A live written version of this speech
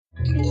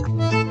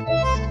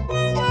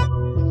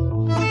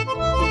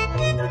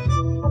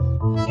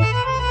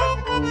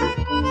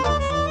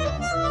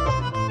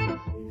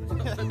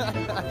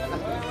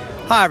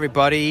Hi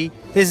everybody,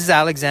 this is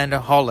Alexander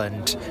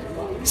Holland.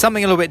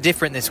 Something a little bit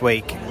different this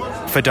week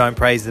for Don't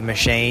Praise the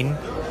Machine.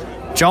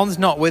 John's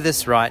not with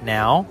us right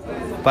now,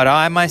 but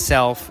I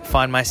myself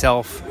find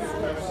myself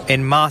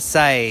in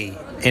Marseille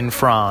in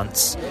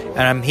France,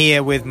 and I'm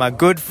here with my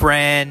good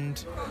friend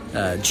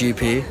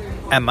GP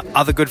and my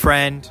other good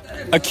friend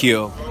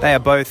Akil. They are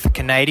both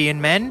Canadian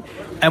men,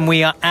 and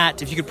we are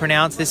at, if you could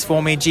pronounce this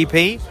for me,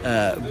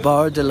 GP?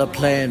 Bar de la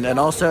Plaine. And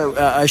also,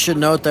 I should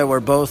note that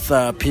we're both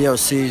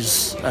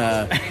POCs.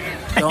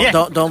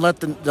 Don't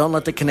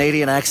let the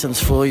Canadian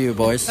accents fool you,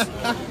 boys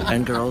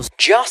and girls.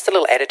 Just a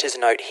little editor's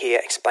note here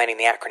explaining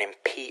the acronym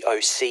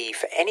POC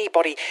for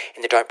anybody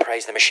in the Don't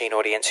Praise the Machine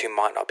audience who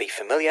might not be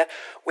familiar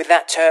with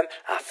that term.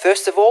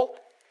 First of all,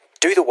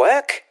 do the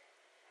work.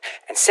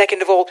 And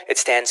second of all, it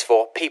stands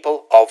for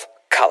People of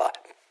Colour.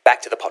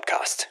 Back to the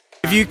podcast.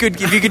 If you could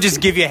just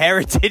give your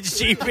heritage,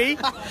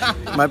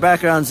 GP. My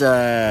background's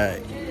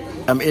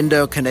I'm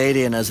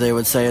Indo-Canadian, as they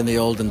would say in the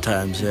olden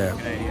times. Yeah.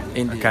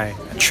 Okay.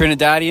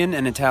 Trinidadian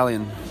and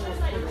Italian.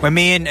 When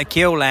me and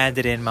Akil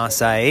landed in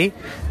Marseille,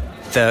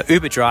 the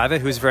Uber driver,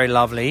 who was very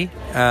lovely,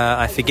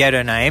 I forget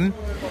her name,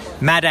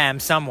 Madame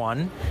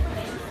someone,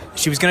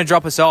 she was going to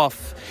drop us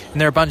off, and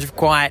there were a bunch of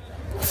quite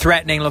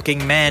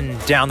threatening-looking men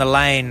down the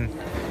lane,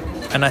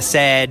 and I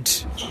said,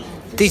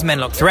 "These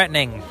men look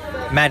threatening,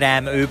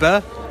 Madame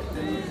Uber.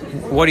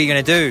 What are you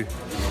going to do?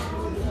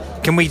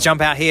 Can we jump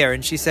out here?"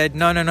 And she said,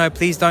 no,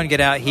 please don't get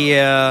out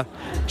here.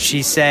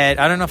 She said,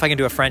 I don't know if I can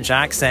do a French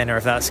accent or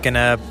if that's going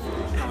to...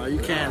 Oh, you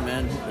can,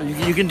 man.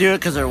 You can do it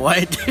because they're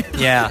white.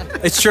 Yeah,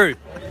 it's true.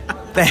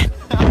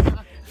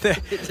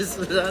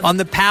 On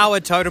the power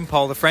totem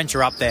pole, the French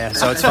are up there,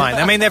 so it's fine.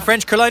 I mean, they're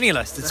French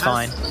colonialists. It's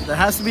fine. There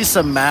has to be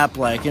some map,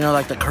 like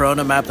the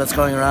Corona map that's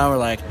going around,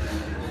 where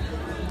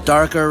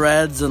darker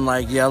reds and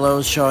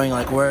yellows showing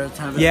where it's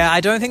happening. Yeah,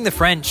 I don't think the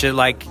French are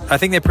I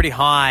think they're pretty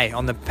high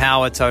on the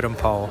power totem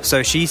pole.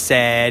 So she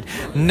said,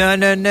 no,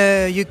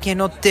 you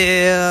cannot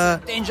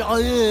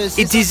dangerous.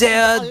 It is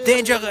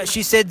dangerous.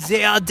 She said,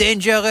 they are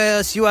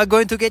dangerous. You are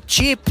going to get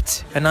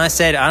chipped. And I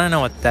said, I don't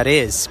know what that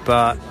is,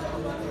 but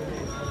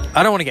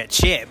I don't want to get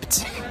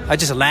chipped. I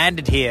just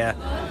landed here.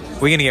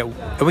 Are we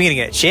gonna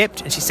get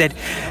chipped? And she said,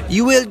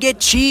 you will get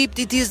chipped.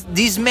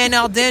 These men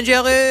are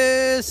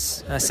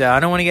dangerous. I said, I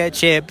don't want to get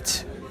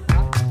chipped.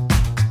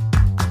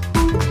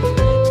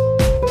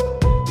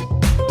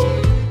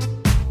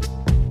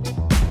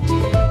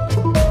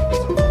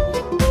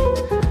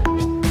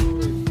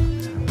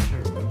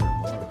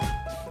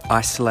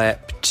 I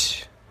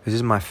slept. This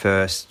is my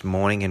first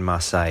morning in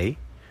Marseille.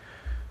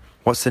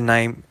 What's the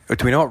name?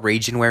 Do we know what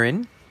region we're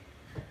in?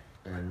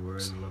 And we're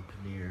in La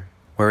Penière.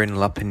 We're in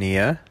La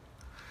Penière.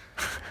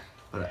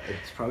 But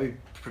it's probably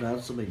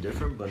pronounced something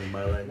different, but in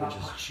my language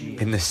it's cheese.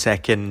 In the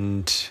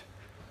second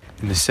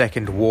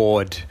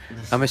ward.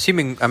 I'm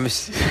assuming that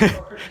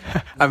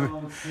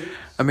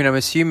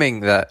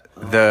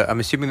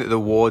the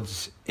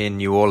wards in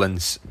New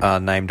Orleans are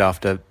named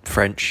after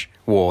French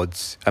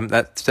wards.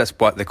 That's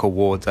what they call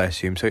wards, I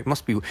assume. So it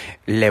must be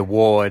Le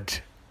Ward.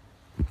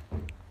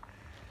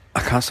 I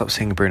can't stop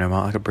singing Bruno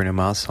Mars. I got a Bruno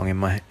Mars song in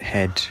my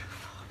head.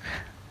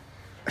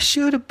 I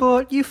should have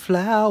bought you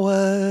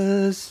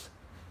flowers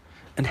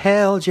and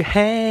held your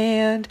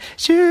hand.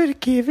 Should have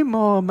given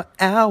more my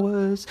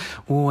hours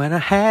when I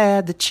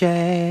had the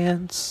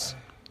chance.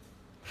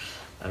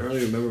 I don't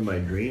really remember my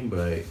dream, but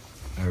I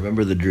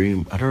remember the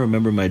dream. I don't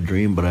remember my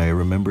dream, but I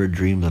remember a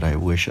dream that I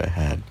wish I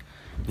had.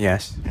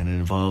 Yes. And it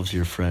involves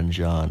your friend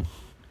John.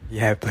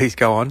 Yeah, please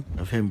go on.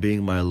 Of him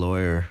being my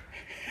lawyer.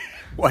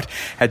 What?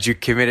 Had you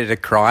committed a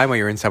crime or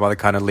you're in some other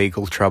kind of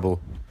legal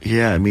trouble?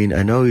 Yeah, I mean,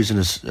 I know he's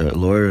a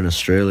lawyer in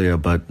Australia,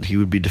 but he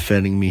would be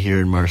defending me here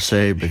in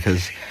Marseille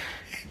because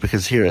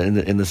here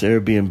in this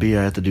Airbnb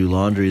I had to do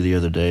laundry the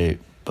other day,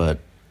 but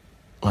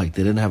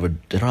they don't have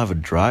a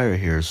dryer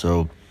here,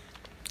 so,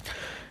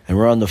 and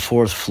we're on the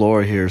 4th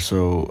floor here,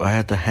 so I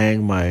had to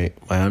hang my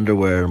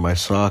underwear and my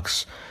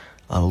socks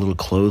on a little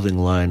clothing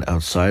line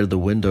outside of the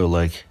window,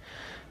 like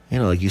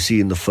you see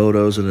in the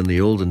photos and in the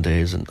olden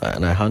days, and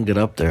I hung it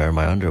up there,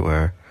 my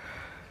underwear.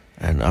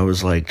 And I was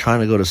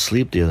trying to go to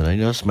sleep the other night.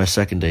 It's my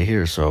second day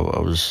here, so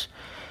I was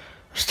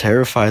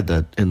terrified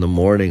that in the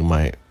morning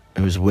it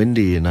was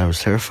windy, and I was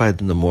terrified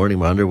in the morning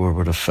my underwear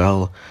would have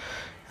fell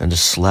and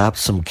just slapped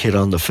some kid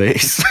on the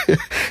face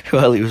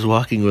while he was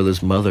walking with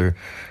his mother.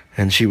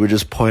 And she would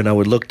just point. I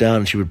would look down,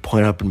 and she would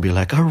point up and be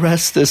like,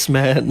 "Arrest this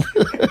man!"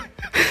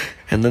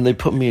 And then they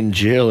put me in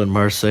jail in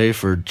Marseille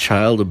for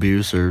child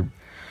abuse. I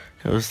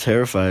was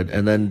terrified.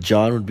 And then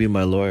John would be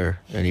my lawyer,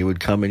 and he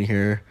would come in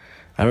here.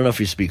 I don't know if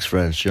he speaks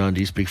French. John, do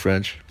you speak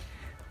French?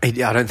 I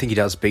don't think he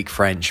does speak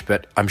French,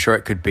 but I'm sure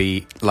it could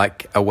be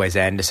like a Wes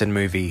Anderson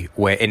movie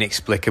where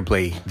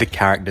inexplicably the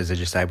characters are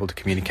just able to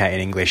communicate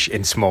in English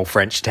in small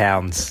French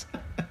towns.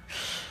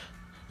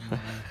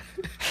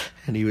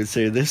 And he would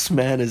say, "This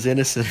man is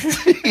innocent.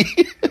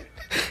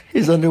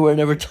 His underwear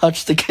never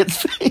touched the kid's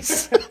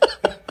face.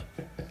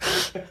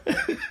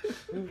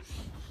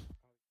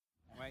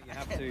 Wait, you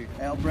have to.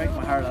 It'll break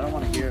my heart. I don't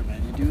want to hear it,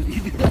 man. You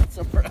do that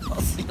somewhere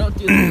else. You don't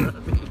do that in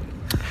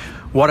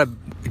front of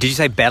me. Did you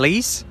say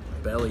bellies?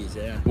 Bellies,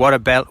 yeah. What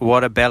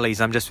are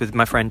bellies? I'm just with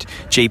my friend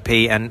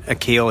GP and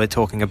Akil. They're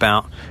talking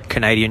about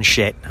Canadian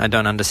shit. I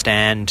don't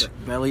understand.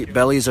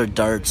 Bellies are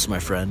darts, my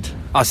friend.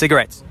 Oh,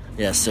 cigarettes.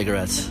 Yeah,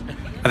 cigarettes.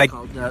 Are they?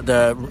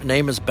 The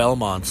name is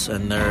Belmonts,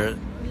 and they're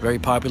very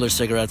popular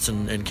cigarettes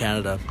in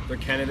Canada. They're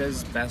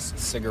Canada's best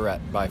cigarette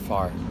by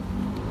far.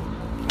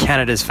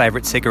 Canada's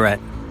favourite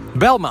cigarette.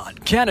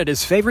 Belmont,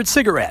 Canada's favourite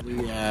cigarette.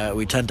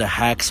 We tend to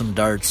hack some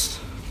darts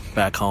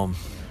back home.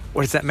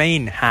 What does that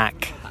mean,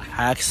 hack?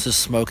 Hack's just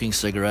smoking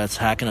cigarettes,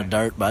 hacking a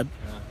dart, bud.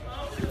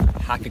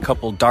 Hack a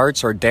couple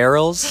darts or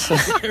Darryls.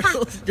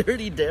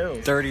 Dirty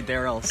Darryls. Dirty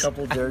Darryls. A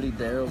couple dirty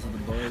Darryls with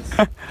the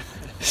boys.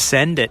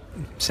 Send it.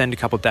 Send a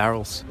couple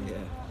Darryls. Yeah.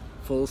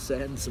 Full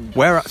send some.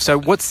 So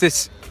what's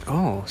this?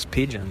 Oh, it's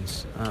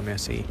pigeons.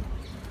 Merci.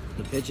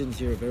 The pigeons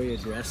here are very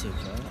aggressive,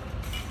 huh?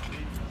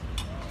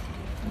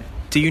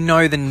 Do you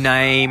know the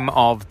name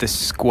of the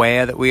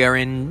square that we are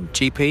in,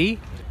 GP?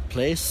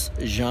 Place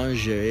Jean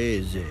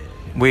Jaurès.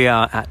 We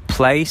are at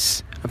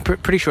Place, I'm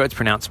pretty sure it's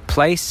pronounced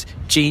Place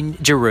Jean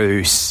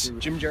Jarousse.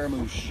 Jim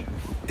Jarmusch.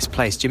 This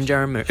place, Jim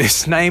Jarmusch.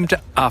 It's named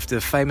after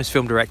the famous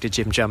film director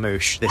Jim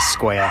Jarmusch, this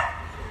square.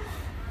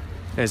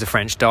 There's a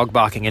French dog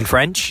barking in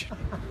French.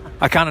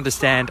 I can't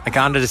understand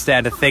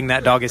a thing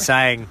that dog is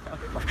saying.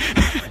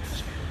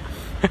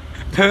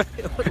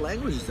 What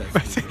language is that?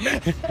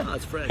 Oh,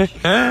 it's French.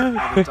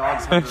 The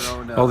dogs have their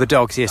own All the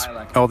dogs here,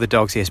 dialect. all the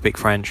dogs here speak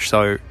French,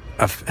 so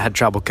I've had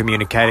trouble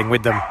communicating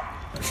with them.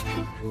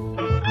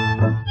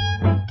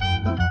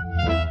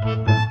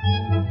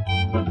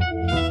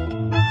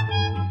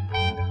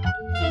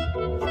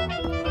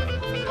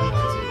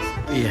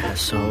 Yeah,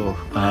 so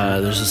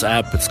there's this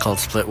app, it's called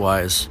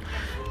Splitwise,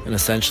 and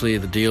essentially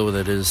the deal with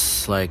it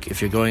is, like,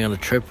 if you're going on a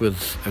trip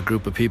with a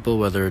group of people,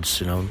 whether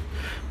it's,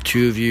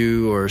 2 of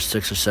you or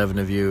 6 or 7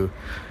 of you,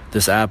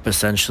 this app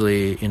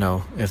essentially,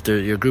 if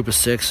your group is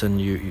 6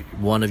 and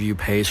one of you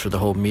pays for the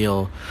whole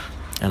meal,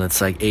 and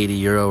it's like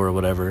 €80 or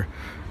whatever,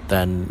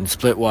 then in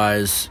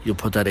Splitwise, you'll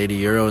put that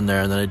 €80 in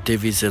there, and then it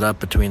divvies it up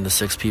between the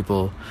 6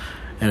 people,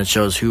 and it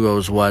shows who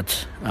owes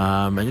what.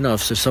 And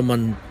if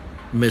someone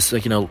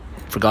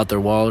forgot their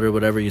wallet or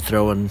whatever, you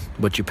throw in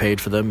what you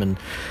paid for them, and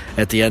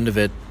at the end of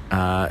it,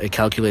 it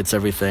calculates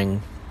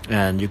everything,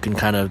 and you can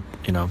kind of,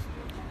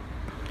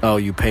 oh,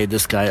 you paid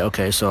this guy,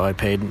 okay, so I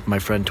paid my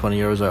friend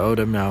 €20, I owed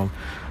him, now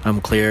I'm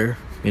clear,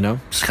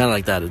 it's kind of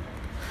like that.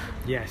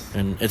 Yes.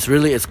 And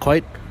it's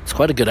quite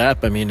a good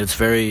app. I mean, it's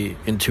very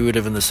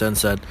intuitive in the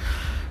sense that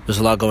there's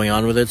a lot going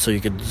on with it, so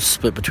you could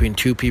split between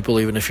 2 people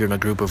even if you're in a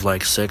group of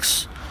like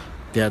 6.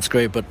 Yeah, it's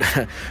great. But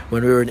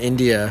when we were in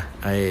India,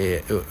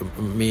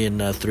 me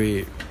and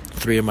three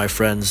of my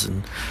friends,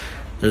 and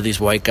they're these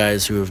white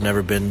guys who have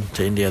never been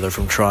to India. They're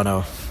from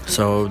Toronto.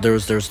 So there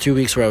was 2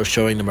 weeks where I was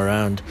showing them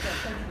around.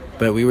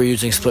 But we were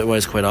using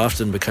Splitwise quite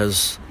often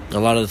because a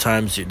lot of the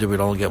times we'd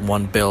only get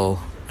one bill,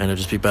 and it'd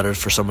just be better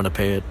for someone to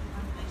pay it.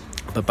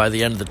 But by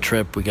the end of the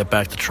trip, we get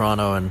back to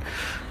Toronto,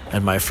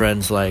 and my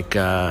friend's like,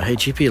 "Hey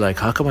GP, like,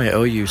 how come I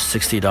owe you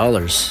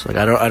 $60? Like,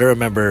 I don't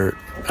remember.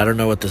 I don't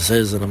know what this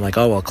is." And I'm like,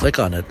 "Oh, well, click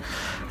on it."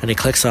 And he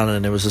clicks on it,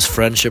 and it was this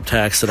friendship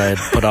tax that I had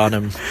put on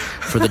him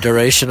for the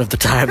duration of the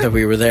time that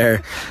we were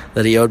there,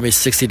 that he owed me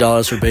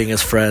 $60 for being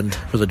his friend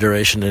for the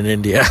duration in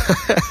India.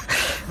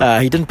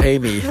 He didn't pay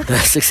me the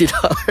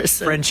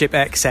 $60. Friendship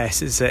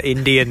excess is an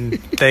Indian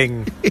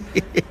thing.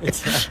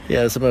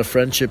 Yeah, it's a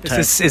friendship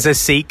tax. It's a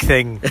Sikh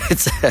thing.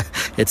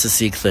 It's a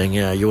Sikh thing.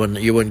 Yeah, you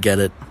wouldn't get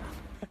it.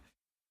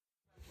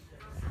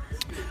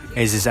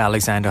 This is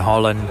Alexander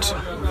Holland,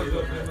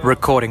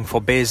 recording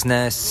for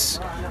business,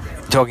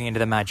 talking into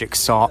the magic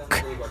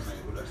sock.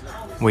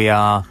 We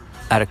are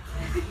at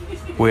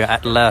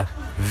Le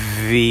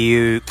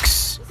Vieux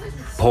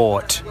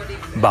Port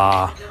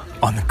Bar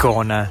on the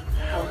corner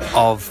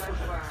of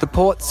the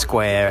Port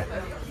Square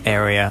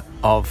area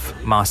of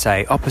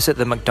Marseille, opposite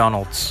the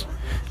McDonald's.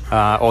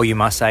 All you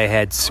Marseille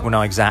heads will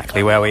know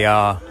exactly where we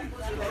are,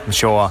 I'm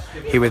sure.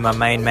 Here with my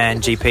main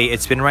man, GP.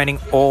 It's been raining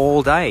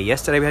all day.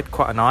 Yesterday we had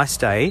quite a nice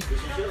day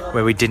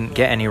where we didn't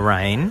get any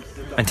rain.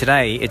 And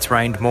today it's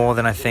rained more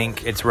than I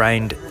think it's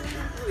rained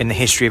in the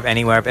history of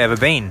anywhere I've ever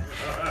been.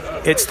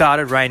 It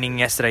started raining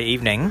yesterday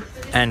evening,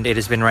 and it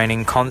has been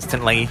raining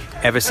constantly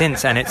ever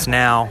since. And it's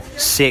now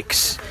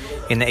 6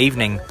 in the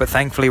evening. But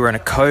thankfully we're in a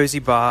cozy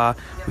bar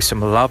with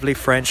some lovely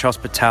French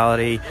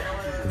hospitality.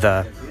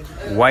 The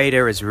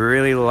waiter is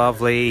really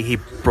lovely. He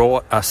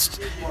brought us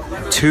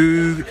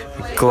 2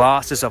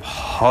 glasses of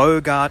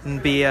Hogarten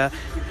beer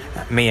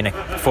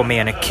for me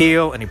and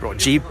Akil, and he brought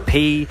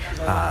GP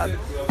a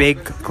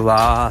big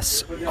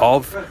glass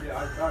of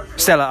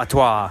Stella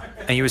Artois.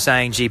 And you were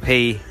saying,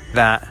 GP,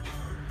 that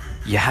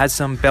you had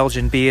some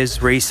Belgian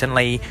beers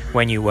recently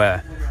when you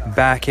were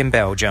back in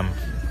Belgium.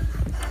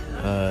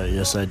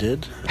 Yes, I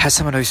did. Had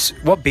some of those.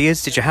 What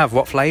beers did you have?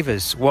 What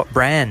flavors? What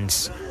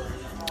brands?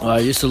 I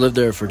used to live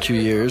there for 2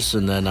 years,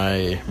 and then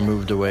I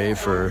moved away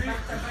for...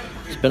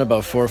 It's been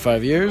about 4 or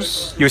 5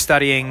 years. You were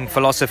studying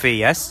philosophy,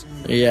 yes?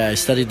 Yeah, I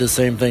studied the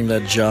same thing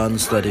that John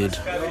studied.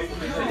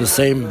 The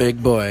same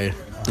big boy.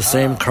 The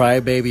same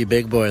crybaby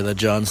big boy that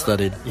John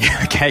studied.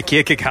 Yeah, okay,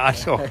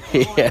 Kierkegaard. Or...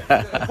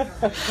 Yeah.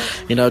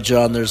 You know,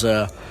 John, there's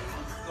a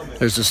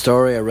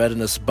story I read in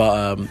this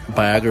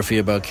biography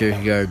about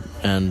Kierkegaard,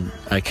 and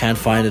I can't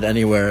find it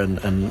anywhere,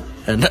 and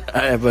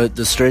I have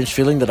the strange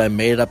feeling that I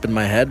made it up in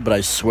my head, but I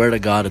swear to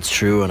God it's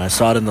true, and I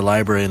saw it in the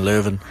library in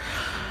Leuven.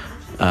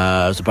 It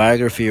was a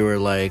biography where,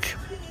 like,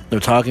 they're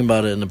talking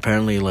about it, and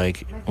apparently,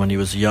 like, when he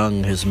was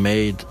young, his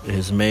maid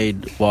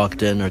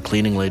walked in, or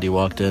cleaning lady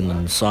walked in,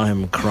 and saw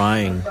him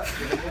crying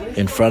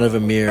in front of a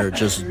mirror,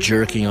 just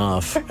jerking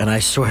off. And I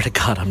swear to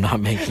God, I'm not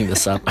making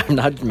this up. I'm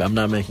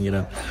not making it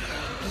up.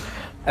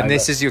 And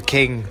this is your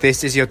king.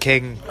 This is your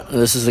king.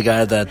 This is the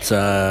guy that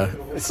I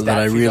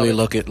really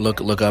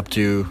look up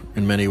to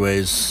in many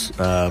ways.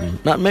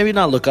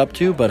 Not look up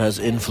to, but has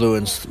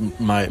influenced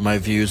my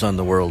views on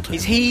the world.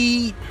 Is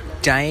he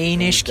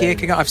Danish,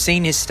 Kierkegaard? I've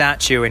seen his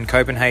statue in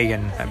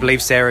Copenhagen. I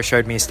believe Sarah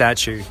showed me a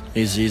statue.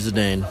 He's a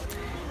Dane.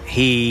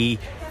 He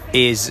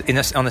is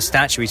on the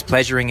statue. He's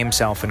pleasuring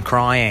himself and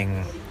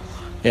crying.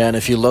 Yeah, and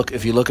if you look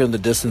in the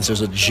distance,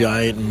 there's a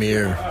giant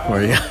mirror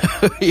where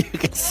you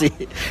can see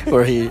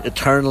where he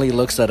eternally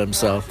looks at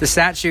himself. The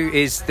statue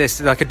is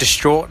this like a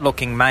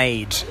distraught-looking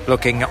maid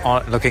looking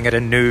at a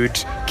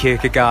nude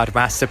Kierkegaard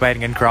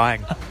masturbating and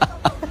crying.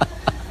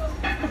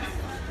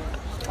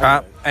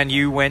 And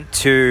you went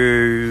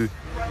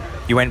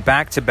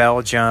back to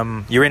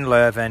Belgium. You're in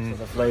Leuven.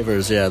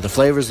 The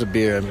flavors of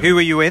beer. Who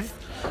were you with?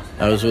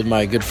 I was with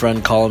my good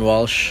friend Colin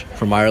Walsh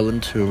from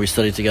Ireland, who we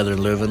studied together in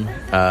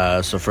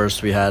Leuven. So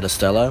first we had a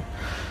Stella,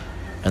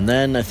 and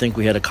then I think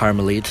we had a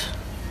Carmelite,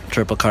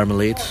 triple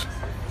Carmelite,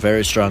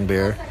 very strong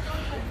beer.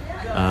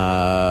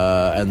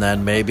 And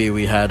then maybe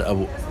we had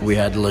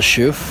Le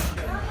Chouffe.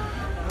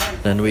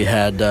 Then we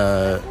had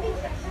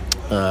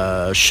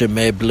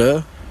Chimay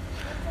Bleu,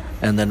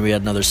 and then we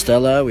had another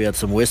Stella. We had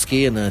some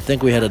whiskey, and then I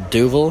think we had a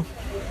Duvel.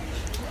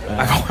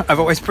 I've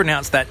always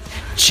pronounced that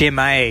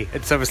Chimay.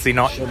 It's obviously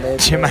not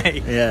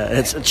Chimay. Yeah,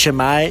 it's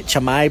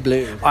Chimay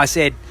Blue. I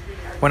said,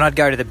 when I'd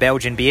go to the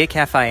Belgian Beer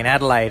Cafe in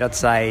Adelaide, I'd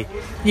say,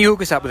 can you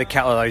hook us up with a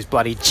couple of those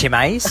bloody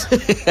Chimays?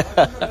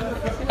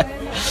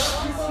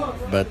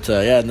 But,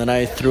 and then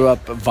I threw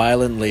up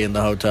violently in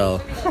the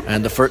hotel.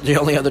 And the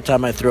only other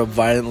time I threw up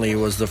violently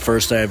was the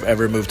first day I've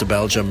ever moved to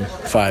Belgium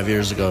 5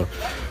 years ago.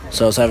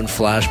 So I was having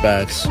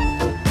flashbacks.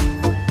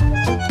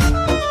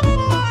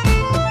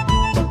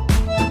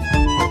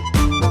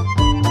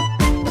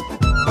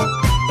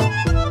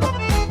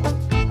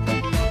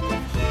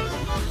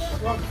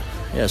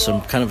 Yeah, so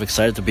I'm kind of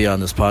excited to be on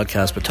this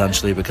podcast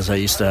potentially because I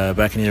used to,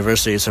 back in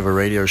university, I used to have a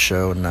radio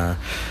show and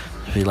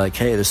be like,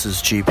 hey, this is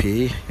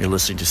GP. You're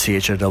listening to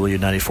CHRW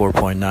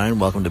 94.9.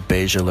 Welcome to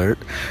Beige Alert,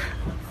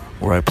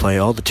 where I play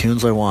all the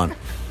tunes I want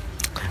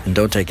and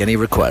don't take any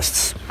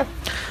requests.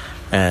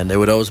 And it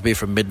would always be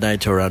from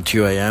midnight to around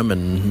 2 a.m.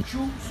 and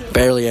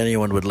barely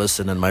anyone would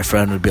listen. And my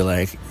friend would be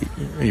like,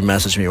 he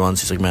messaged me once,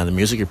 he's like, man, the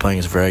music you're playing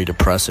is very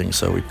depressing.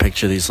 So we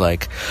picture these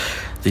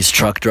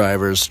truck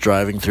drivers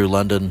driving through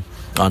London,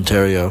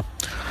 Ontario,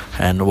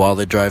 and while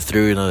they drive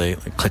through, they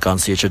click on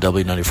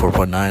CHRW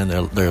 94.9 and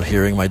they're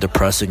hearing my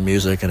depressing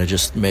music, and it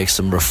just makes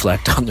them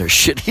reflect on their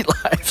shitty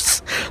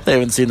lives. They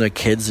haven't seen their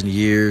kids in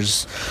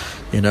years.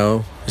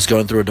 He's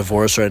going through a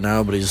divorce right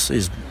now, but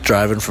he's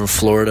driving from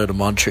Florida to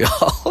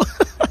Montreal.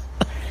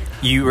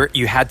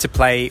 You had to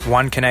play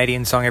one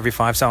Canadian song every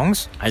 5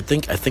 songs? I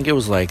think it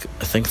was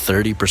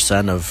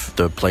 30% of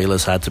the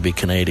playlist had to be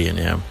Canadian,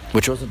 yeah.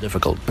 Which wasn't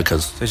difficult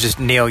because... It's just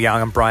Neil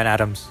Young and Bryan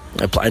Adams.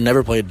 I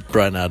never played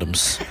Bryan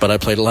Adams, but I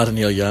played a lot of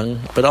Neil Young.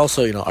 But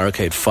also,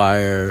 Arcade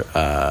Fire.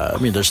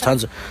 There's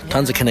tons of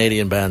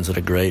Canadian bands that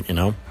are great,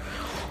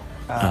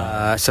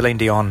 Celine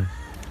Dion.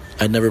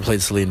 I never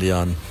played Celine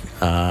Dion,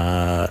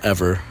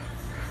 ever.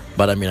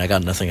 But, I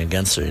got nothing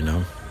against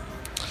her,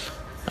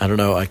 I don't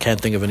know. I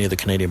can't think of any of the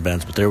Canadian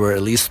bands, but there were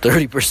at least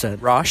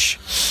 30%.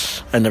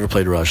 Rush? I never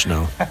played Rush,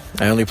 no.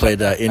 I only played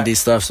indie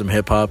stuff, some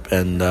hip-hop,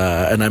 and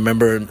I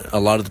remember a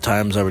lot of the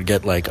times I would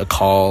get, a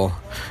call,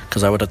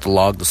 because I would have to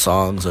log the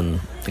songs, and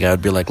the guy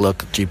would be like, look,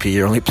 GP,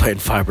 you're only playing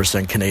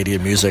 5%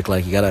 Canadian music.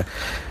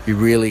 You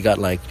really got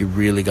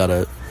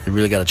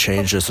to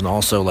change this, and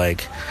also,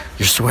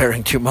 you're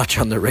swearing too much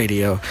on the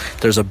radio.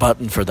 There's a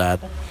button for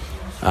that.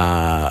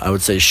 I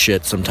would say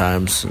shit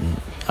sometimes, and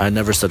I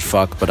never said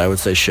fuck, but I would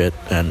say shit.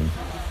 And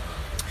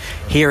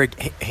here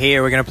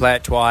we're going to play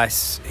it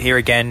twice. Here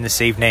again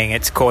this evening,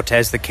 it's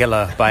Cortez the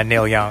Killer by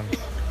Neil Young.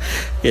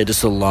 Yeah,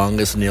 just the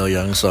longest Neil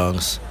Young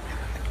songs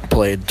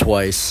played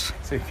twice.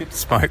 So you could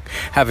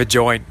have a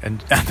joint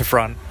and at the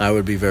front.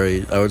 I'd be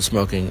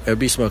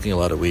smoking a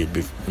lot of weed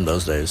in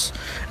those days,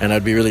 and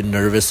I'd be really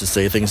nervous to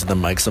say things in the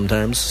mic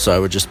sometimes. So I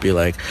would just be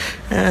like,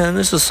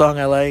 "This is a song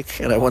I like,"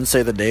 and I wouldn't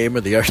say the name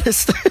or the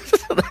artist.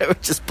 And I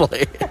would just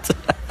play it.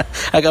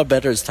 I got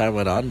better as time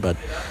went on, but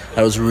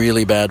I was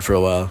really bad for a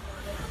while.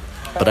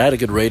 But I had a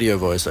good radio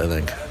voice, I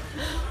think.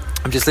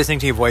 I'm just listening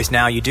to your voice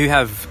now. You do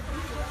have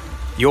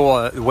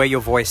where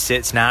your voice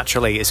sits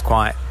naturally is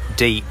quite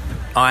deep.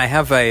 I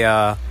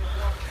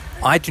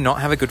do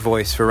not have a good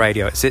voice for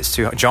radio. It sits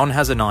too. John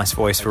has a nice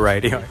voice for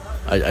radio.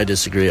 I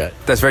disagree.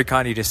 That's very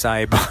kind of you to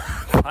say,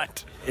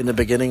 but in the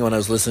beginning when I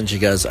was listening to you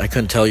guys, I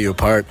couldn't tell you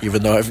apart,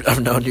 even though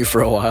I've known you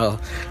for a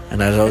while,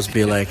 and I'd always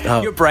be like,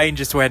 oh. Your brain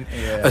just went,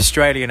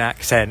 Australian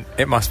accent,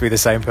 it must be the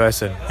same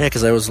person. Yeah,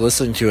 because I was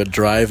listening to it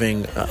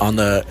driving in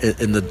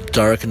the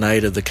dark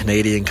night of the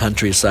Canadian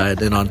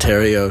countryside in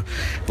Ontario,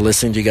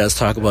 listening to you guys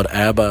talk about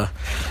ABBA,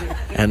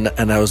 and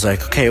I was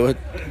like, okay, what,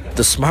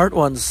 the smart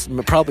one's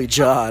probably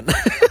John.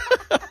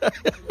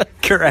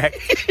 Correct.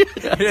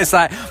 It's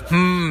like,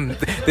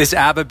 this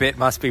ABBA bit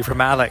must be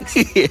from Alex.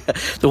 Yeah,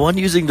 the one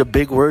using the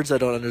big words I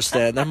don't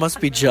understand, that must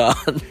be John.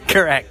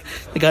 Correct.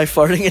 The guy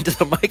farting into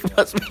the mic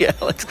must be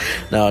Alex.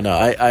 No,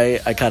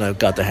 I kind of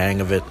got the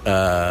hang of it.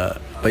 But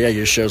yeah,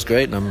 your show's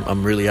great, and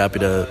I'm really happy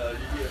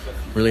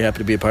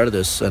to be a part of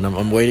this. And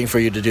I'm waiting for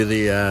you to do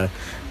the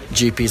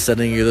GP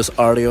sending you this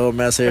audio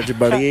message,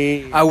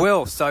 buddy. I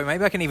will. So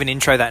maybe I can even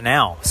intro that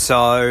now.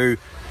 So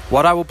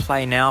what I will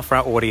play now for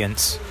our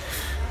audience,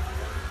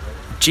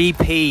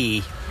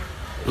 GP,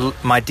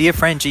 my dear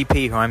friend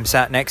GP, who I'm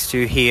sat next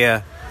to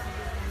here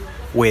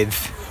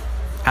with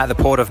at the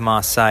port of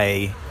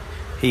Marseille,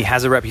 he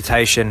has a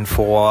reputation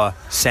for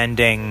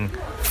sending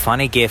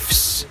funny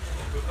gifs,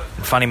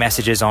 funny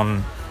messages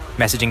on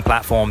messaging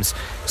platforms.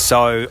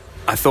 So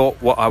I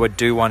thought what I would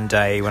do one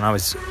day when I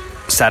was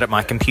sat at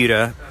my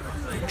computer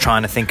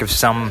trying to think of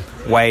some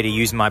way to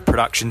use my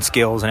production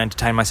skills and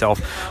entertain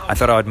myself, I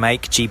thought I would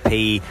make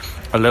GP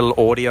a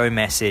little audio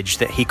message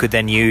that he could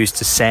then use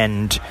to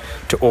send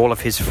to all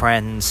of his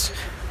friends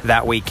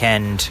that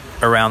weekend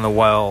around the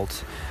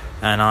world.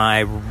 And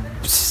I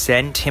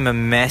sent him a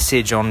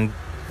message on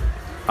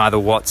either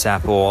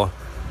WhatsApp or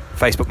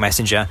Facebook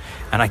Messenger,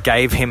 and I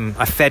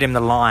fed him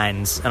the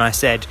lines, and I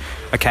said,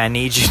 okay, I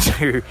need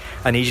you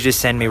to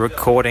send me a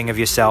recording of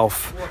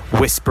yourself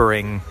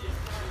whispering,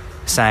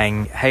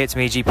 saying, hey, it's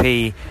me,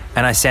 GP,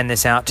 and I send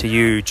this out to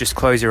you. Just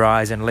close your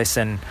eyes and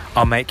listen.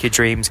 I'll make your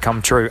dreams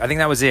come true. I think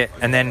that was it.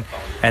 And then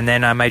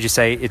I made you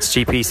say, it's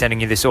GP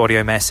sending you this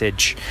audio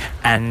message.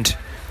 And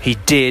he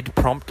did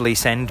promptly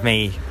send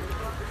me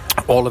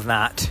all of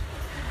that.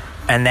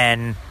 And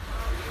then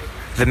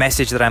the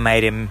message that I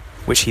made him,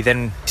 which he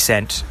then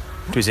sent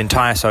to his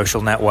entire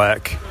social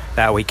network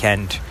that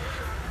weekend,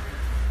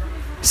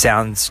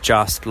 sounds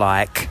just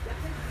like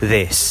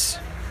this.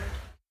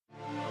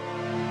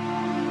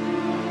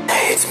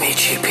 Hey, it's me,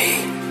 GP,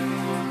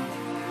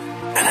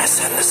 and I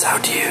send this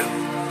out to you.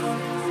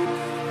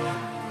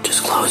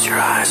 Just close your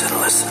eyes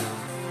and listen.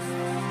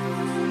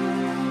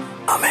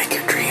 I'll make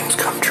your dreams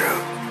come true.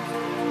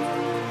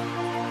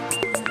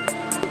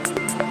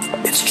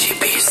 It's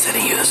GP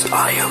sending you this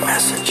audio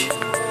message.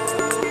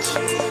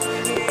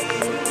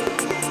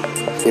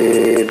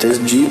 It is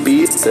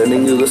GP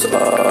sending you this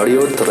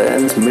audio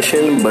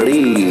transmission,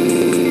 buddy.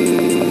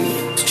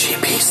 It's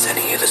GP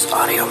sending you this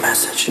audio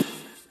message.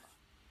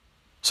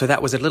 So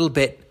that was a little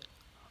bit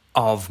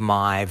of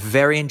my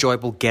very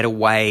enjoyable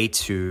getaway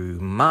to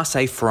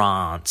Marseille,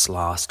 France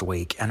last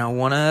week. And I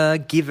want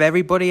to give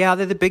everybody out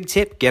there the big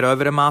tip. Get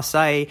over to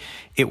Marseille.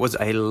 It was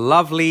a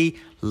lovely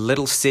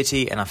little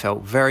city, and I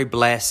felt very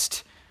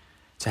blessed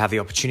to have the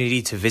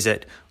opportunity to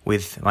visit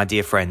with my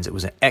dear friends. It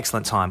was an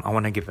excellent time. I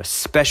want to give a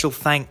special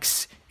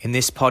thanks in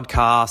this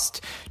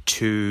podcast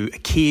to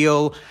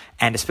Akil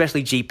and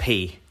especially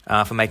GP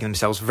for making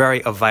themselves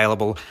very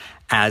available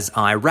as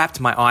I wrapped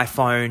my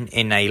iPhone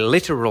in a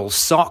literal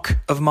sock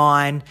of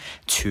mine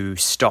to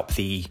stop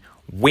the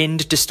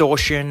wind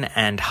distortion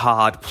and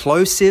hard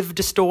plosive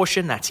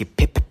distortion. That's your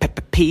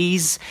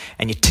P's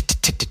and your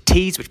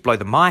T's, which blow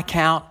the mic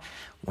out.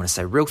 I want to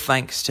say real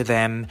thanks to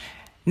them.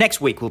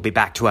 Next week, we'll be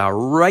back to our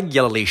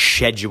regularly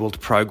scheduled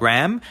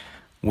program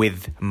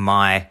with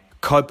my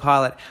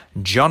co-pilot,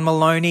 John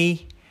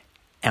Maloney.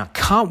 And I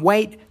can't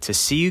wait to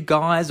see you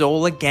guys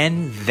all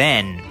again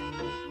then.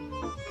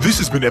 This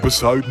has been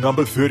episode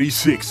number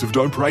 36 of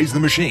Don't Praise the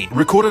Machine,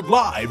 recorded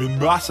live in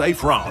Marseille,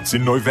 France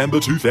in November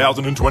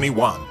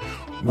 2021.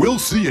 We'll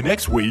see you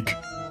next week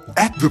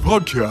at the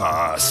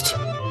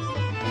podcast.